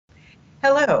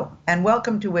Hello, and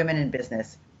welcome to Women in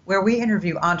Business, where we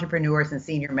interview entrepreneurs and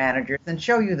senior managers and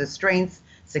show you the strengths,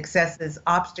 successes,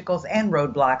 obstacles, and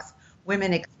roadblocks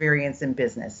women experience in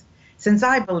business. Since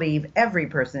I believe every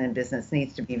person in business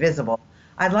needs to be visible,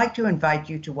 I'd like to invite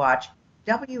you to watch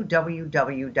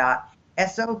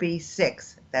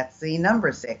www.sob6, that's the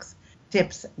number 6,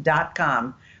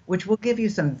 tips.com, which will give you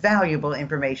some valuable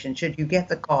information should you get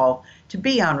the call to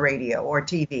be on radio or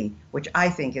TV, which I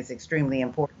think is extremely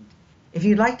important. If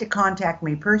you'd like to contact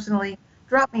me personally,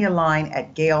 drop me a line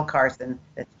at Gayle Carson,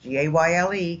 that's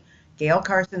Gayle, Gayle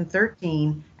Carson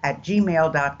 13 at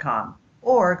gmail.com,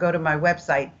 or go to my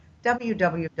website,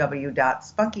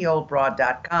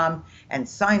 www.spunkyoldbroad.com, and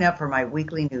sign up for my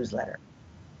weekly newsletter.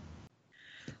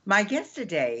 My guest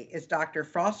today is Dr.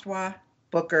 Froswa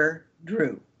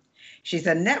Booker-Drew. She's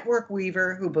a network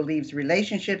weaver who believes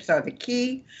relationships are the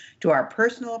key to our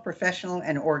personal, professional,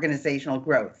 and organizational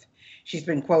growth. She's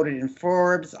been quoted in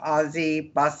Forbes,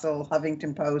 Aussie, Bustle,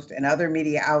 Huffington Post, and other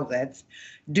media outlets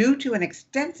due to an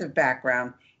extensive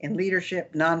background in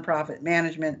leadership, nonprofit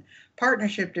management,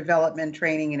 partnership development,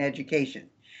 training, and education.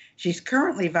 She's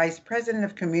currently Vice President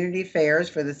of Community Affairs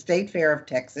for the State Fair of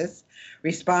Texas,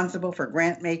 responsible for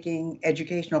grant making,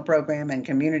 educational program, and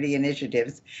community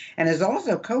initiatives, and is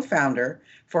also co-founder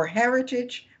for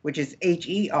Heritage, which is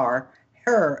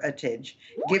Heritage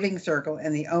Giving Circle,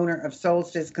 and the owner of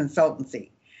Solstice Consultancy.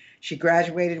 She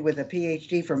graduated with a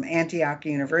PhD from Antioch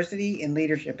University in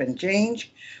Leadership and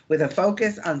Change with a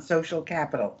focus on social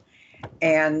capital.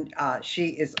 And she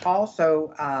is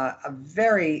also a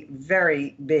very,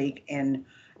 very big in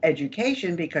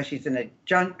education because she's an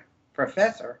adjunct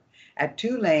professor at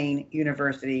Tulane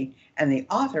University and the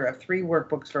author of 3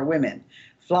 workbooks for women: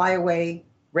 Fly Away,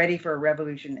 Ready for a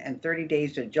Revolution, and 30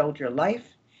 Days to Jolt Your Life,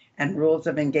 and Rules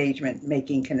of Engagement,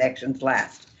 Making Connections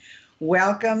Last.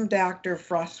 Welcome, Dr.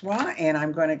 Froswa, and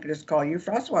I'm going to just call you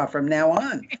Froswa from now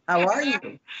on. How are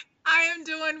you? I am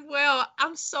doing well.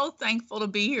 I'm so thankful to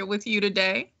be here with you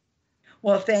today.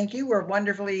 Well, thank you. We're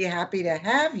wonderfully happy to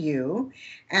have you.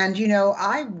 And, you know,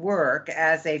 I work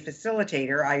as a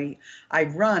facilitator. I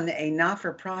run a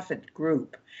not-for-profit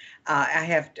group. I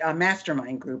have a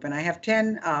mastermind group, and I have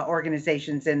 10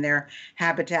 organizations in there: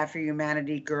 Habitat for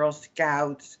Humanity, Girl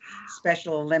Scouts,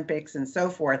 Special Olympics, and so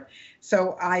forth.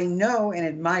 So I know and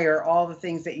admire all the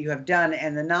things that you have done,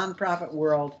 and the nonprofit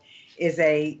world is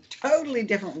a totally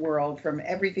different world from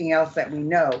everything else that we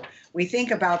know. We think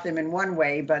about them in one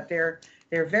way, but they're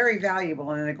very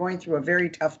valuable, and they're going through a very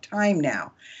tough time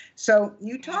now. So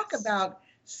you talk about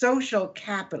social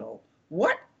capital.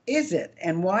 What is it,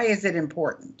 and why is it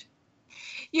important?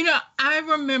 You know, I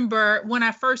remember when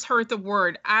I first heard the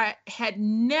word, I had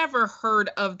never heard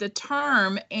of the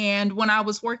term. And when I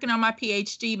was working on my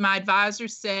PhD, my advisor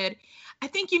said, I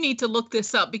think you need to look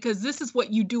this up because this is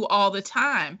what you do all the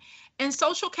time. And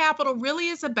social capital really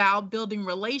is about building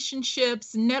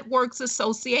relationships, networks,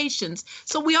 associations.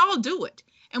 So we all do it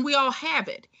and we all have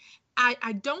it.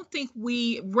 I don't think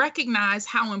we recognize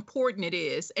how important it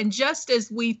is. And just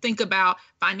as we think about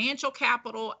financial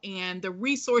capital and the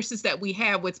resources that we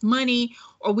have with money,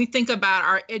 or we think about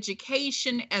our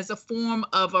education as a form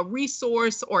of a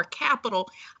resource or capital,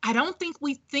 I don't think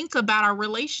we think about our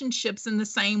relationships in the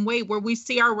same way, where we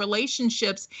see our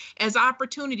relationships as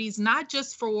opportunities, not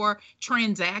just for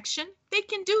transaction. They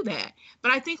can do that.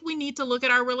 But I think we need to look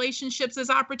at our relationships as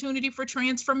opportunity for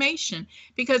transformation,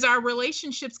 because our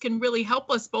relationships can really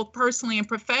help us both personally and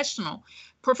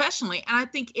professionally. And I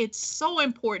think it's so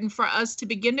important for us to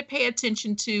begin to pay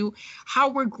attention to how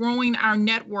we're growing our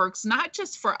networks, not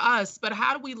just for us, but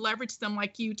how do we leverage them,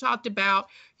 like you talked about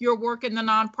your work in the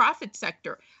nonprofit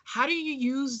sector. How do you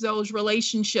use those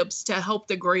relationships to help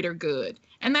the greater good?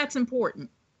 And that's important.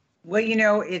 Well, you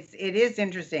know, it is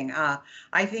interesting.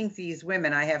 I think these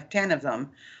women, I have 10 of them,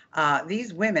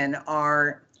 these women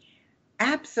are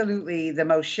absolutely the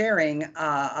most sharing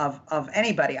of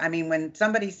anybody. I mean, when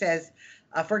somebody says,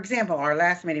 for example, our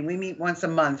last meeting, we meet once a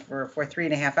month for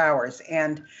 3.5 hours,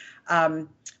 and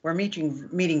we're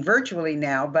meeting virtually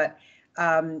now, but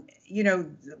you know,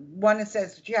 one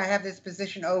says, gee, I have this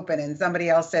position open, and somebody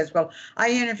else says, well, I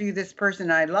interviewed this person,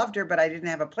 I loved her, but I didn't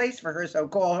have a place for her, so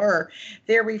call her.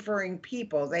 They're referring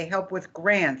people. They help with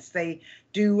grants. They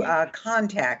do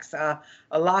contacts. A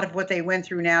lot of what they went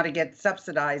through now to get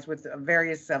subsidized with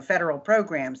various federal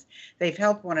programs. They've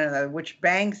helped one another, which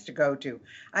banks to go to.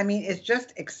 I mean, it's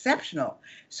just exceptional.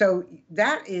 So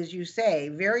that is, you say,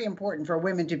 very important for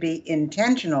women to be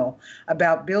intentional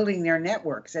about building their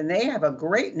networks. And they have a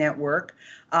great network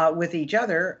with each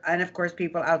other, and of course,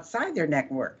 people outside their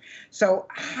network. So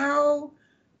how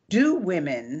do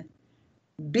women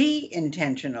be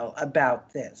intentional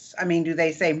about this? I mean, do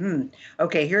they say,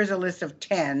 okay, here's a list of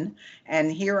 10,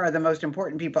 and here are the most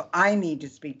important people I need to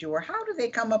speak to? Or how do they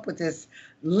come up with this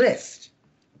list?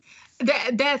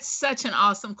 That's such an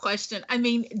awesome question. I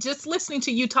mean, just listening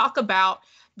to you talk about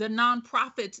the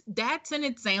nonprofits, that's an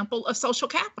example of social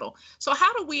capital. So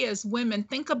how do we as women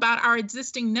think about our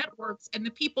existing networks and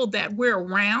the people that we're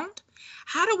around?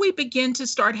 How do we begin to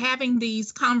start having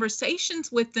these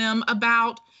conversations with them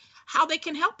about how they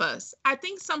can help us? I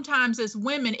think sometimes as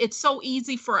women, it's so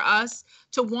easy for us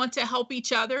to want to help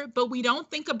each other, but we don't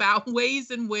think about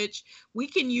ways in which we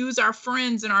can use our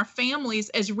friends and our families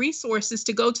as resources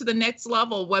to go to the next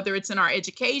level, whether it's in our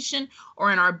education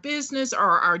or in our business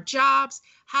or our jobs.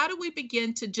 How do we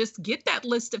begin to just get that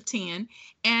list of 10?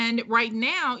 And right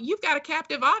now, you've got a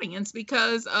captive audience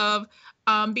because of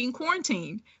being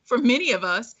quarantined for many of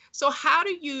us. So how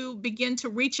do you begin to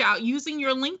reach out using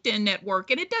your LinkedIn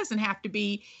network? And it doesn't have to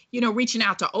be, reaching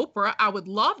out to Oprah. I would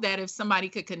love that if somebody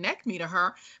could connect me to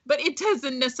her, but it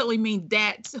doesn't necessarily mean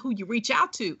that's who you reach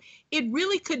out to. It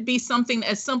really could be something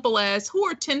as simple as, who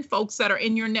are 10 folks that are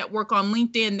in your network on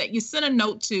LinkedIn that you send a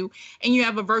note to and you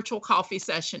have a virtual coffee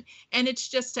session. And it's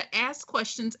just to ask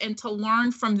questions and to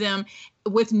learn from them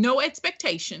with no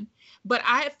expectation. But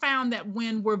I have found that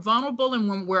when we're vulnerable and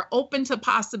when we're open to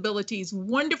possibilities,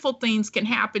 wonderful things can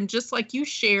happen, just like you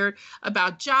shared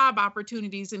about job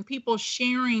opportunities and people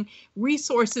sharing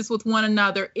resources with one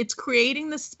another. It's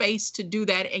creating the space to do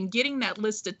that and getting that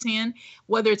list of 10,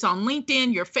 whether it's on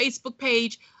LinkedIn, your Facebook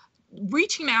page,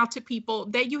 reaching out to people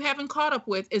that you haven't caught up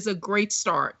with is a great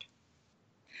start.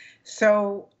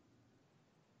 So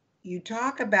you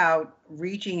talk about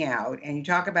reaching out, and you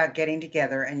talk about getting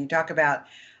together, and you talk about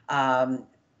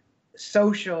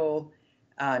social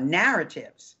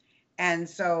narratives. And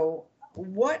so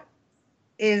what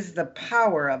is the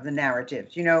power of the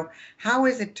narratives? How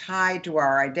is it tied to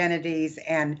our identities,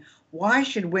 and why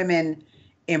should women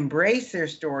embrace their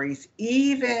stories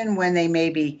even when they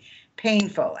may be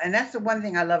painful? And that's the one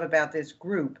thing I love about this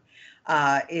group,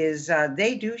 is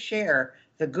they do share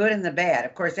the good and the bad.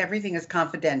 Of course, everything is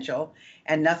confidential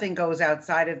and nothing goes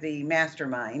outside of the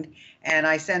mastermind. And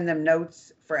I send them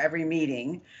notes for every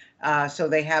meeting, so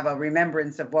they have a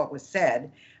remembrance of what was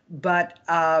said. But,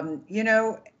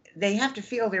 they have to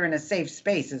feel they're in a safe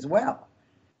space as well.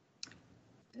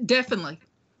 Definitely.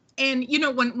 And,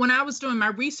 when I was doing my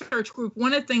research group,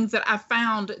 one of the things that I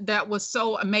found that was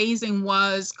so amazing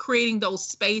was creating those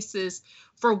spaces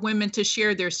for women to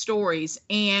share their stories.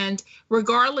 And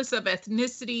regardless of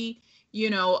ethnicity,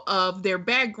 of their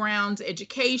backgrounds,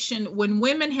 education, when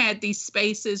women had these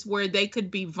spaces where they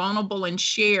could be vulnerable and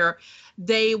share,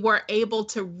 they were able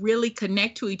to really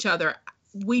connect to each other.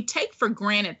 We take for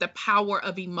granted the power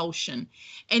of emotion,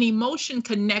 and emotion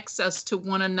connects us to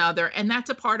one another, and that's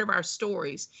a part of our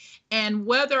stories. And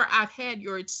whether I've had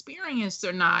your experience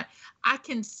or not, I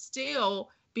can still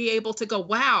be able to go,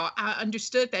 wow, I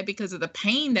understood that because of the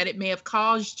pain that it may have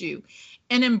caused you.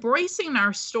 And embracing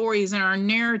our stories and our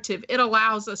narrative, it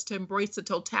allows us to embrace the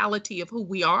totality of who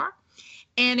we are.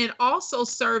 And it also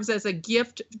serves as a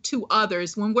gift to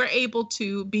others. When we're able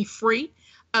to be free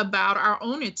about our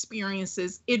own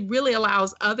experiences, it really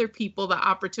allows other people the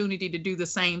opportunity to do the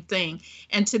same thing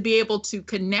and to be able to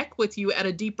connect with you at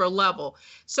a deeper level.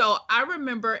 So I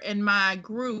remember in my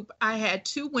group, I had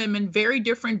 2 women, very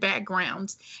different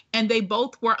backgrounds, and they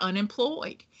both were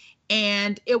unemployed.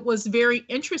 And it was very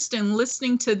interesting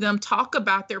listening to them talk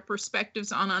about their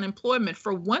perspectives on unemployment.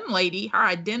 For one lady, her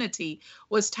identity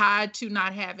was tied to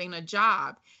not having a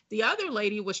job. The other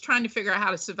lady was trying to figure out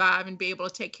how to survive and be able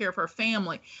to take care of her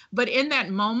family. But in that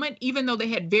moment, even though they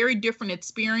had very different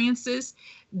experiences,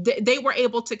 they were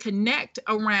able to connect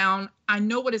around, I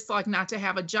know what it's like not to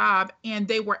have a job, and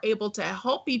they were able to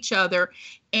help each other.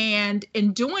 And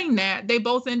in doing that, they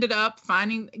both ended up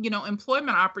finding,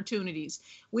 employment opportunities.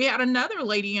 We had another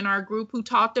lady in our group who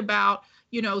talked about,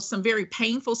 some very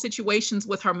painful situations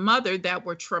with her mother that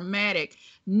were traumatic.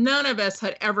 None of us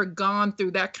had ever gone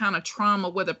through that kind of trauma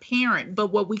with a parent, but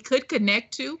what we could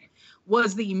connect to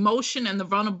was the emotion and the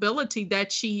vulnerability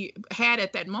that she had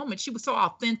at that moment. She was so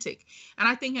authentic. And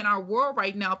I think in our world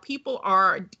right now, people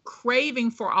are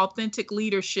craving for authentic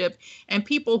leadership and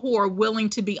people who are willing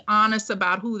to be honest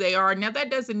about who they are. Now, that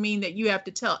doesn't mean that you have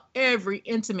to tell every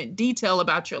intimate detail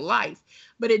about your life,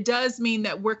 but it does mean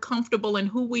that we're comfortable in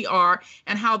who we are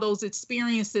and how those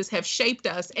experiences have shaped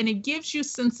us. And it gives you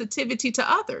sensitivity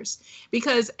to others,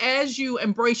 because as you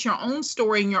embrace your own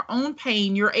story and your own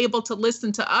pain, you're able to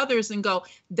listen to others and go,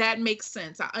 that makes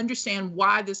sense. I understand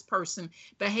why this person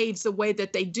behaves the way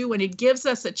that they do. And it gives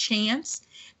us a chance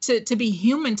to be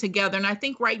human together. And I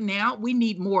think right now we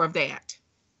need more of that.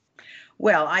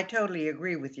 Well, I totally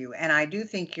agree with you. And I do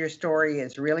think your story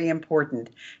is really important.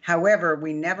 However,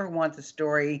 we never want the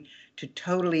story to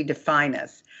totally define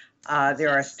us. There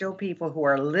are still people who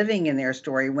are living in their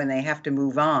story when they have to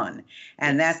move on.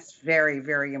 And that's very,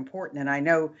 very important. And I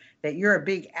know that you're a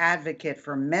big advocate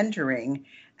for mentoring.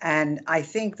 And I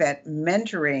think that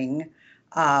mentoring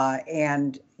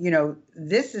and,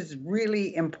 this is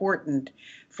really important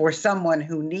for someone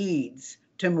who needs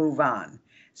to move on.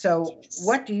 So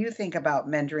what do you think about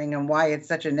mentoring and why it's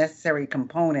such a necessary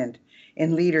component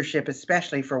in leadership,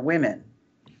 especially for women?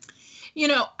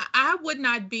 I would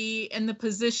not be in the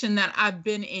position that I've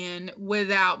been in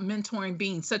without mentoring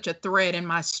being such a thread in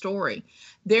my story.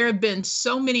 There have been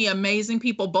so many amazing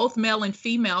people, both male and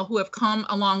female, who have come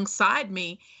alongside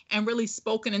me and really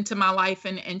spoken into my life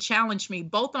and challenged me,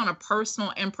 both on a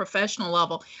personal and professional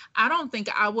level. I don't think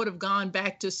I would have gone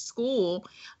back to school,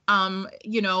 in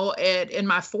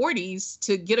my 40s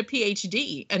to get a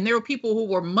PhD. And there were people who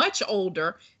were much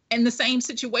older in the same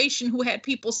situation who had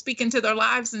people speak into their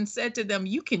lives and said to them,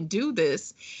 you can do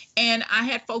this. And I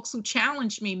had folks who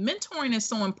challenged me. Mentoring is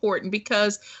so important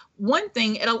because one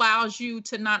thing, it allows you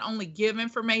to not only give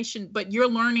information, but you're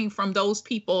learning from those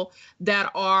people that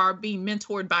are being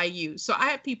mentored by you. So I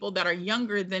have people that are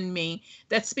younger than me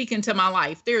that speak into my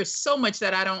life. There's so much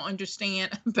that I don't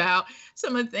understand about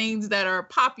some of the things that are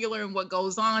popular and what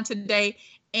goes on today.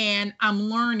 And I'm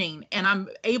learning and I'm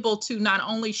able to not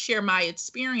only share my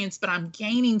experience, but I'm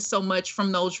gaining so much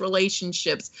from those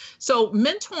relationships. So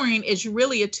mentoring is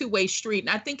really a two-way street. And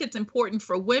I think it's important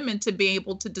for women to be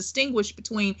able to distinguish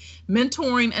between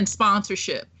mentoring and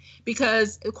sponsorship,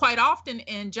 because quite often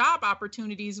in job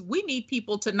opportunities, we need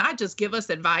people to not just give us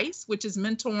advice, which is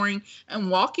mentoring and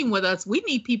walking with us. We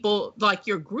need people like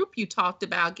your group you talked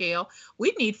about, Gayle.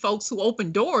 We need folks who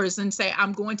open doors and say,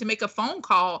 I'm going to make a phone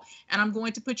call and I'm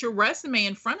going to put your resume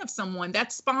in front of someone.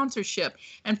 That's sponsorship.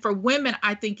 And for women,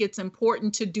 I think it's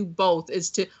important to do both, is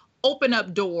to open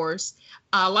up doors,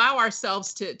 allow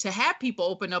ourselves to have people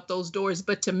open up those doors,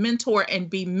 but to mentor and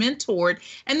be mentored.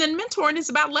 And then mentoring is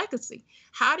about legacy.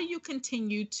 How do you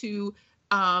continue to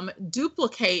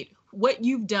duplicate what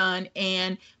you've done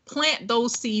and plant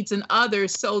those seeds in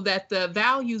others so that the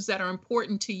values that are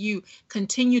important to you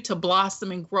continue to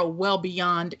blossom and grow well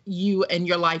beyond you and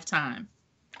your lifetime?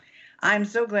 I'm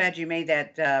so glad you made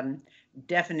that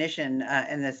definition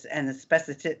and the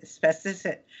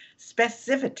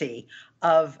specificity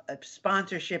of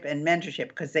sponsorship and mentorship,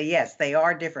 because they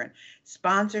are different.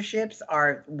 Sponsorships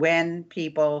are when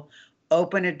people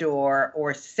open a door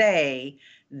or say,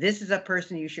 this is a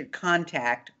person you should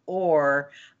contact,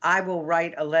 or I will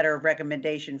write a letter of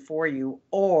recommendation for you,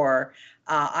 or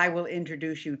I will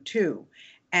introduce you to.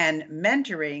 And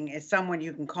mentoring is someone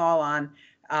you can call on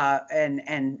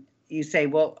and you say,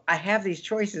 well, I have these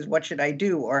choices. What should I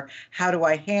do? Or how do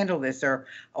I handle this?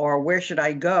 Or where should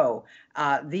I go?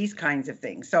 These kinds of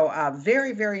things. So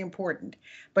very, very important.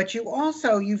 But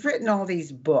you've written all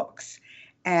these books.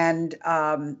 And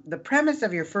the premise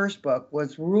of your first book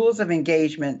was Rules of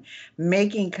Engagement,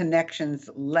 Making Connections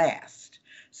Last.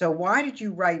 So why did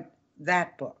you write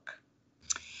that book?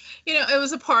 It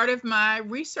was a part of my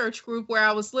research group where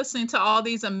I was listening to all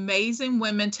these amazing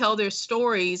women tell their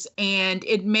stories, and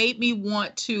it made me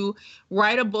want to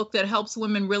write a book that helps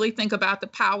women really think about the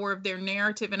power of their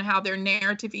narrative and how their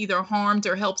narrative either harms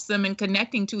or helps them in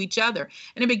connecting to each other.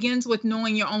 And it begins with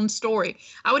knowing your own story.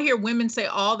 I would hear women say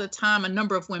all the time, a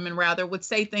number of women rather, would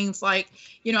say things like,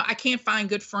 I can't find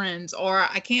good friends, or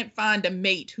I can't find a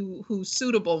mate who's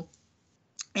suitable.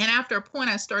 And after a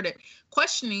point, I started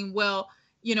questioning, well,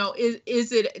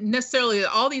 is it necessarily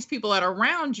that all these people that are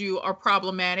around you are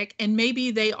problematic? And maybe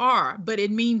they are, but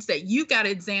it means that you got to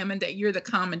examine that you're the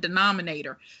common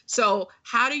denominator. So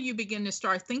how do you begin to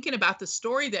start thinking about the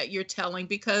story that you're telling?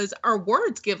 Because our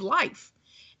words give life.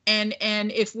 And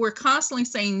if we're constantly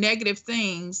saying negative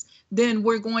things, then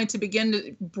we're going to begin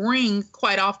to bring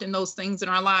quite often those things in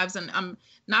our lives. And I'm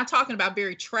not talking about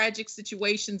very tragic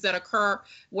situations that occur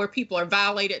where people are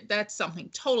violated. That's something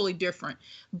totally different.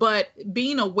 But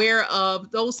being aware of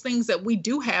those things that we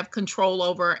do have control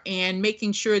over and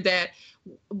making sure that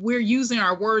we're using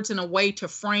our words in a way to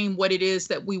frame what it is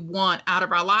that we want out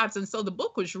of our lives. And so the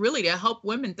book was really to help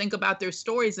women think about their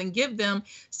stories and give them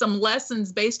some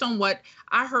lessons based on what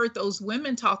I heard those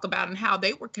women talk about and how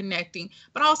they were connecting,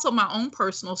 but also my own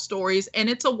personal stories. And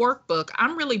it's a workbook.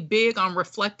 I'm really big on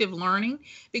reflective learning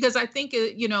because I think,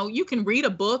 you can read a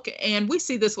book, and we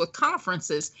see this with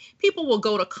conferences. People will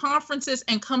go to conferences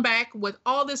and come back with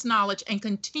all this knowledge and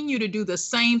continue to do the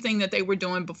same thing that they were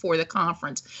doing before the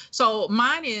conference. So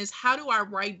mine is, how do I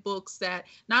write books that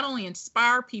not only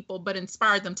inspire people, but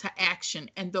inspire them to action?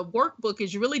 And the workbook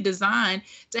is really designed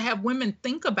to have women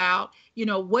think about,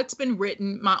 what's been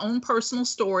written, my own personal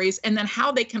stories, and then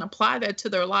how they can apply that to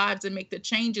their lives and make the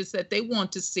changes that they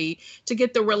want to see to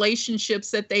get the relationships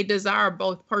that they desire,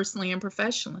 both personally and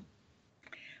professionally.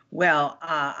 Well,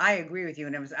 I agree with you.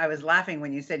 And I was laughing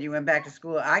when you said you went back to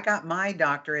school. I got my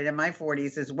doctorate in my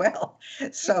 40s as well.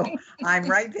 So I'm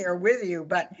right there with you.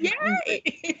 But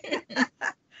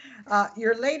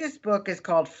your latest book is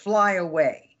called Fly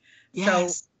Away.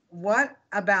 Yes. So what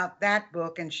about that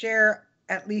book? And share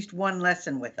at least one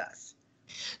lesson with us.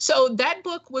 So that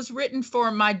book was written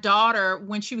for my daughter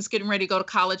when she was getting ready to go to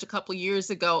college a couple of years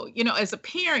ago. As a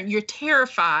parent, you're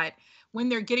terrified when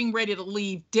they're getting ready to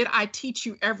leave. Did I teach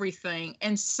you everything?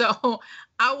 And so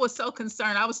I was so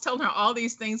concerned. I was telling her all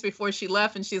these things before she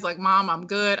left, and she's like, Mom, I'm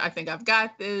good. I think I've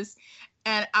got this.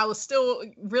 And I was still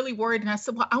really worried. And I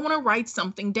said, well, I want to write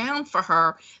something down for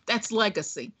her that's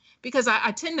legacy. Because I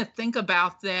tend to think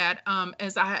about that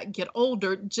as I get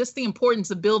older, just the importance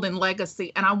of building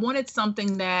legacy. And I wanted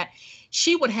something that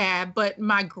she would have, but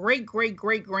my great, great,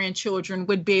 great grandchildren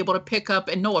would be able to pick up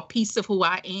and know a piece of who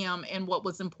I am and what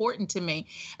was important to me.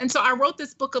 And so I wrote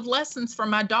this book of lessons for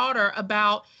my daughter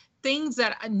about things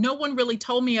that no one really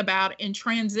told me about in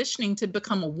transitioning to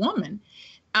become a woman.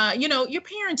 Your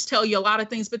parents tell you a lot of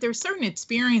things, but there's certain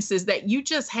experiences that you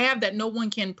just have that no one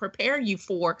can prepare you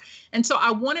for. And so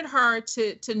I wanted her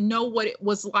to know what it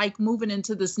was like moving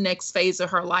into this next phase of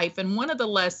her life. And one of the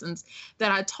lessons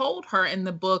that I told her in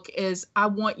the book is, I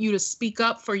want you to speak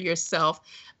up for yourself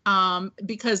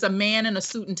because a man in a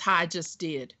suit and tie just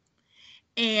did.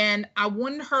 And I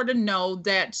wanted her to know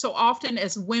that so often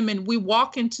as women, we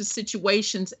walk into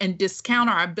situations and discount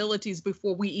our abilities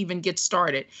before we even get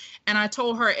started. And I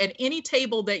told her, at any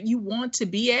table that you want to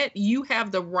be at, you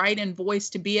have the right and voice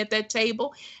to be at that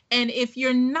table. And if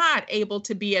you're not able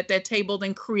to be at that table,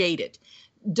 then create it.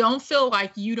 Don't feel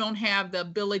like you don't have the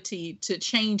ability to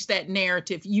change that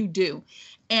narrative. You do.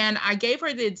 And I gave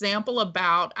her the example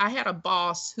about, I had a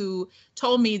boss who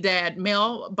told me, that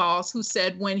male boss who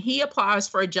said when he applies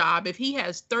for a job, if he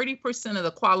has 30% of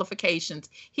the qualifications,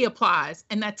 he applies.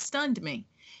 And that stunned me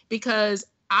because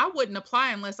I wouldn't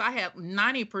apply unless I had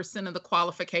 90% of the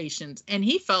qualifications. And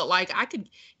he felt like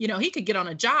he could get on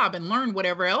a job and learn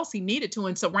whatever else he needed to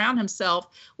and surround himself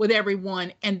with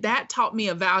everyone. And that taught me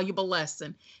a valuable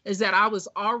lesson, is that I was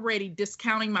already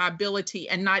discounting my ability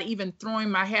and not even throwing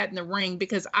my hat in the ring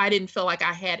because I didn't feel like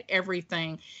I had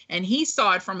everything. And he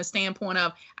saw it from a standpoint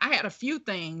of, I had a few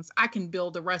things, I can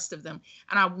build the rest of them.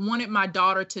 And I wanted my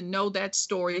daughter to know that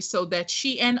story so that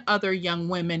she and other young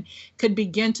women could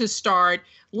begin to start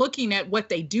looking at what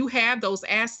they do have, those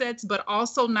assets, but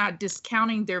also not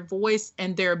discounting their voice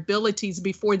and their abilities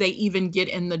before they even get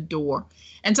in the door.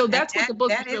 And so that's what the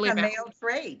book is really about. That is a male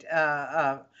trait,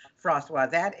 Froswa.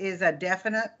 That is a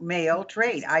definite male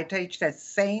trait. I teach that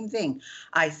same thing.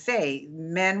 I say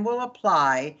men will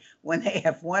apply when they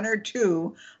have one or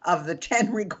two of the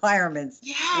 10 requirements.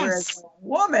 Yes. Whereas a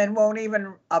woman won't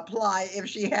even apply if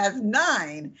she has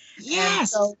 9. Yes. And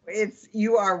so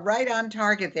you are right on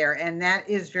target there. And that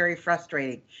is very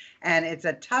frustrating. And it's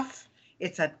a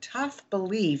tough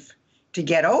belief to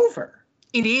get over.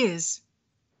 It is.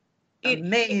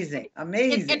 Amazing. And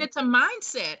it's a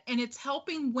mindset, and it's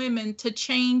helping women to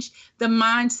change the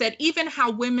mindset, even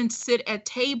how women sit at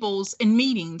tables in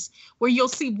meetings where you'll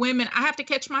see women. I have to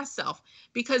catch myself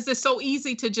because it's so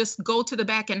easy to just go to the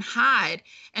back and hide.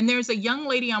 And there's a young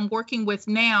lady I'm working with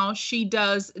now. She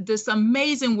does this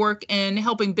amazing work in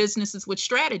helping businesses with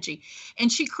strategy.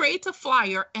 And she creates a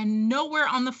flyer, and nowhere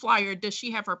on the flyer does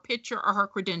she have her picture or her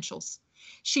credentials.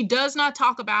 She does not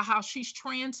talk about how she's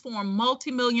transformed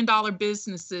multi-million-dollar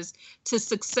businesses to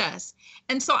success.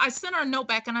 And so I sent her a note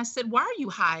back and I said, why are you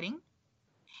hiding?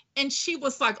 And she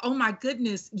was like, oh my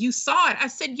goodness, you saw it. I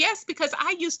said, yes, because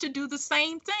I used to do the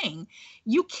same thing.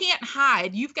 You can't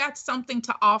hide. You've got something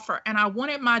to offer. And I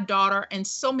wanted my daughter and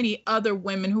so many other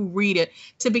women who read it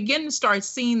to begin to start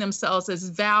seeing themselves as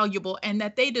valuable and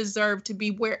that they deserve to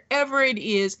be wherever it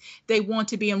is they want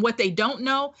to be. And what they don't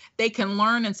know, they can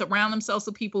learn and surround themselves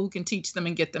with people who can teach them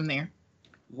and get them there.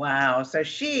 Wow. So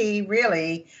she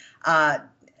really, uh,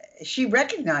 she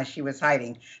recognized she was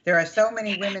hiding. There are so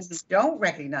many women who Yes. don't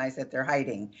recognize that they're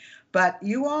hiding. But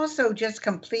you also just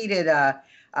completed a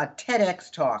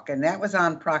TEDx talk, and that was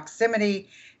on proximity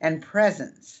and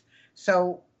presence.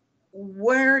 So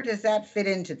where does that fit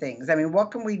into things? I mean,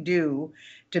 what can we do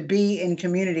to be in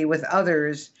community with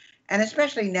others? And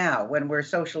especially now when we're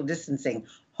social distancing,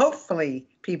 hopefully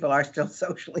people are still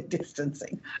socially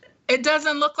distancing. It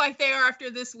doesn't look like they are after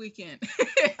this weekend.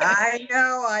 I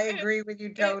know, I agree with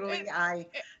you totally.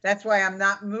 That's why I'm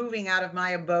not moving out of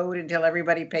my abode until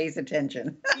everybody pays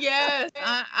attention. Yes,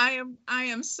 I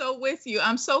am so with you.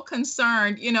 I'm so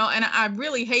concerned, and I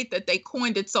really hate that they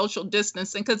coined it social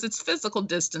distancing because it's physical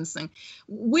distancing.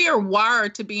 We are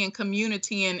wired to be in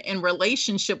community and in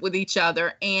relationship with each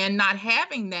other, and not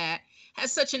having that has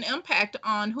such an impact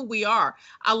on who we are.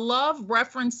 I love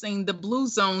referencing the Blue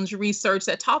Zones research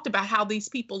that talked about how these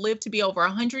people live to be over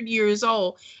 100 years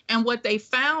old. And what they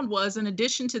found was, in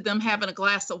addition to them having a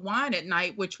glass of wine at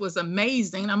night, which was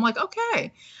amazing, I'm like,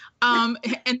 okay, and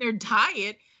their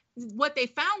diet, what they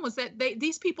found was that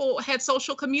these people had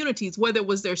social communities, whether it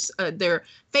was their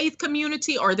faith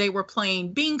community or they were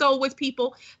playing bingo with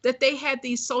people, that they had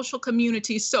these social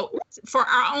communities. So for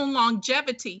our own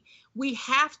longevity, we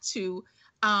have to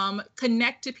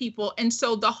connect to people. And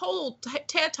so the whole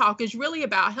TED Talk is really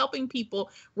about helping people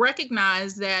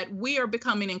recognize that we are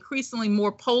becoming increasingly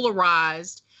more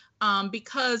polarized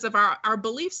because of our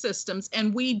belief systems,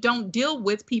 and we don't deal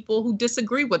with people who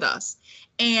disagree with us.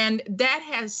 And that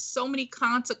has so many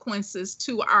consequences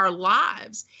to our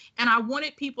lives. And I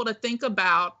wanted people to think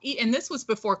about, and this was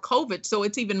before COVID, so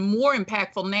it's even more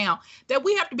impactful now, that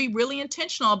we have to be really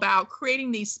intentional about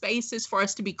creating these spaces for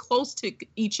us to be close to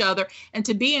each other and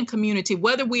to be in community.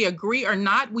 Whether we agree or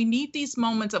not, we need these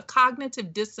moments of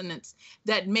cognitive dissonance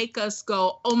that make us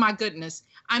go, oh my goodness,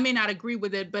 I may not agree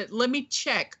with it, but let me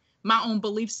check my own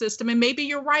belief system. And maybe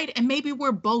you're right, and maybe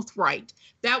we're both right.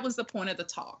 That was the point of the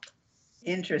talk.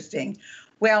 Interesting.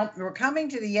 Well, we're coming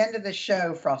to the end of the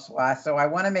show, Froswa, so I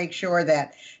want to make sure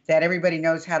that everybody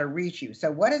knows how to reach you.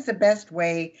 So what is the best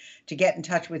way to get in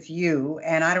touch with you?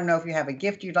 And I don't know if you have a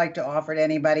gift you'd like to offer to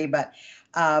anybody, but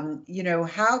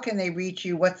how can they reach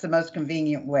you? What's the most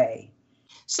convenient way?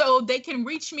 So they can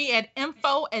reach me at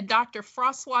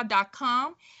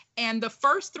info@drfroswa.com. And the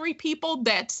first three people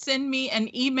that send me an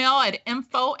email at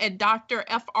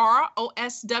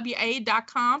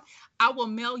info@drfroswa.com, I will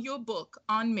mail you a book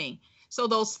on me. So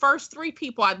those first three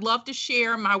people, I'd love to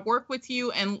share my work with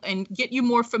you and get you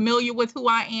more familiar with who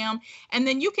I am. And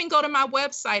then you can go to my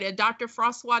website at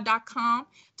drfroswa.com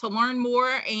to learn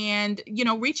more and,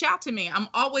 reach out to me. I'm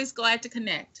always glad to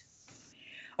connect.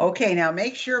 Okay, now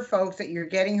make sure, folks, that you're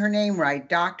getting her name right,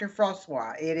 Dr.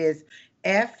 Froswa. It is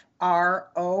Froswa.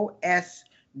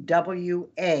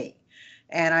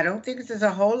 And I don't think there's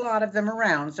a whole lot of them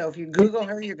around. So if you Google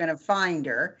her, you're going to find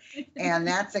her. And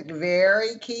that's a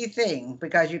very key thing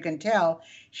because you can tell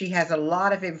she has a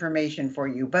lot of information for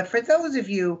you. But for those of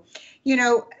you,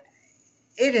 it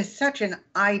is such an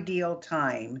ideal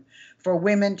time for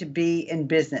women to be in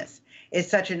business. It's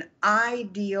such an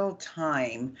ideal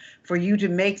time for you to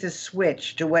make the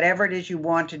switch to whatever it is you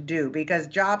want to do because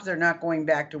jobs are not going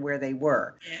back to where they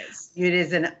were. Yes. It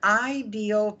is an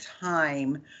ideal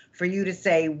time for you to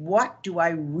say, what do I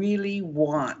really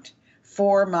want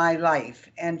for my life,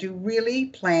 and to really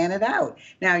plan it out.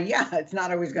 Now, yeah, it's not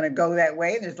always going to go that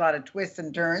way. There's a lot of twists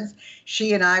and turns.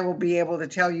 She and I will be able to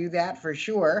tell you that for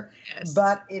sure. Yes.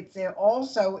 But it's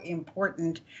also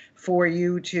important for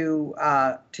you to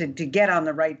get on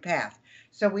the right path.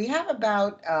 So we have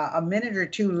about a minute or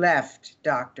two left,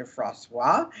 Dr.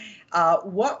 Froswa.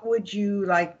 What would you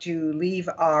like to leave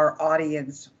our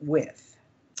audience with?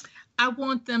 I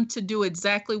want them to do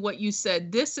exactly what you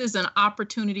said. This is an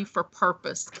opportunity for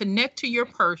purpose. Connect to your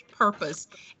purpose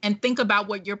and think about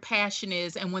what your passion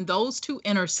is. And when those two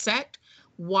intersect,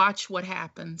 watch what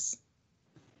happens.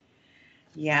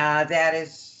 Yeah, that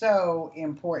is so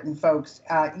important, folks.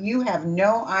 You have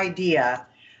no idea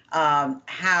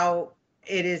how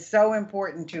it is so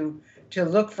important to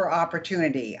look for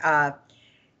opportunity.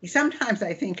 Sometimes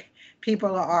I think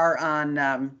people are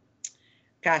on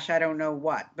gosh, I don't know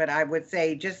what, but I would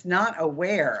say just not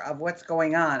aware of what's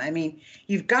going on. I mean,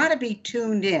 you've got to be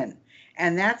tuned in.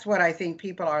 And that's what I think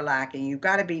people are lacking. You've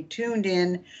got to be tuned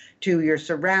in to your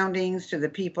surroundings, to the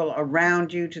people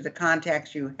around you, to the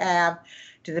contacts you have,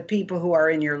 to the people who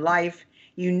are in your life.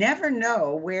 You never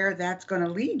know where that's going to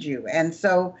lead you. And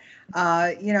so,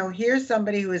 here's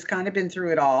somebody who has kind of been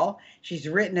through it all. She's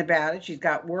written about it. She's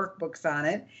got workbooks on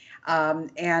it.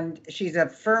 And she's a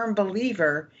firm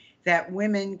believer that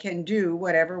women can do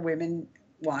whatever women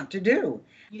want to do.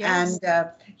 Yes.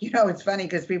 And, it's funny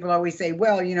because people always say,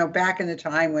 well, back in the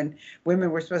time when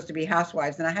women were supposed to be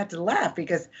housewives, and I had to laugh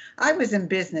because I was in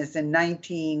business in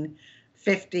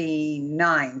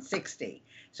 1959, 60.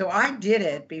 So I did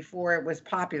it before it was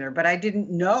popular, but I didn't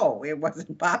know it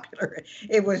wasn't popular.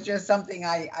 It was just something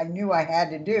I knew I had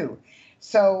to do.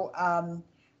 So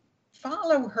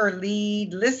follow her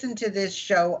lead, listen to this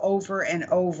show over and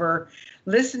over,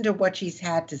 listen to what she's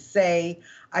had to say.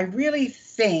 I really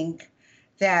think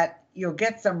that you'll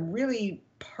get some really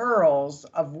pearls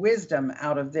of wisdom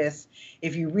out of this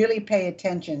if you really pay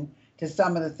attention to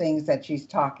some of the things that she's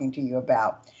talking to you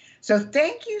about. So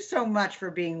thank you so much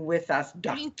for being with us,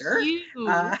 Doctor. Thank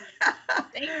you.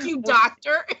 Thank you,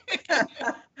 Doctor.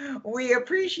 We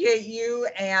appreciate you,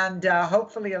 and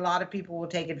hopefully a lot of people will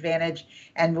take advantage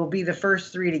and will be the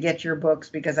first 3 to get your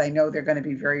books because I know they're going to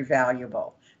be very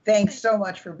valuable. Thanks so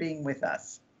much for being with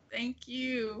us. Thank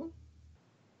you.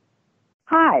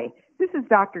 Hi, this is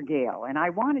Dr. Gayle, and I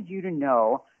wanted you to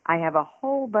know I have a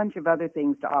whole bunch of other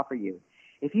things to offer you.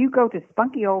 If you go to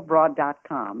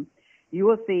spunkyoldbroad.com, you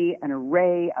will see an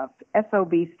array of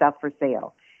SOB stuff for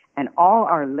sale and all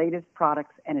our latest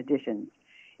products and additions.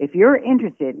 If you're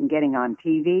interested in getting on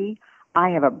TV, I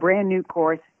have a brand new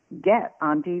course, Get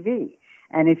on TV.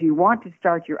 And if you want to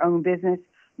start your own business,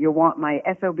 you'll want my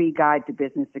SOB Guide to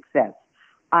Business Success.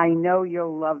 I know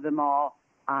you'll love them all.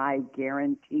 I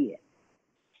guarantee it.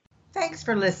 Thanks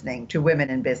for listening to Women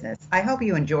in Business. I hope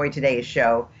you enjoyed today's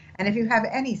show. And if you have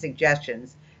any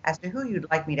suggestions as to who you'd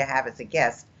like me to have as a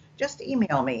guest, just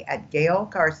email me at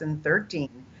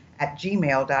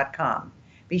gaylecarson13@gmail.com.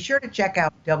 Be sure to check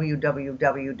out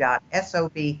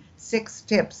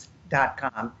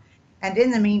www.sob6tips.com. And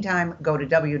in the meantime, go to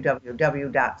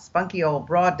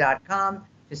www.spunkyoldbroad.com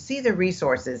to see the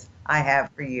resources I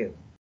have for you.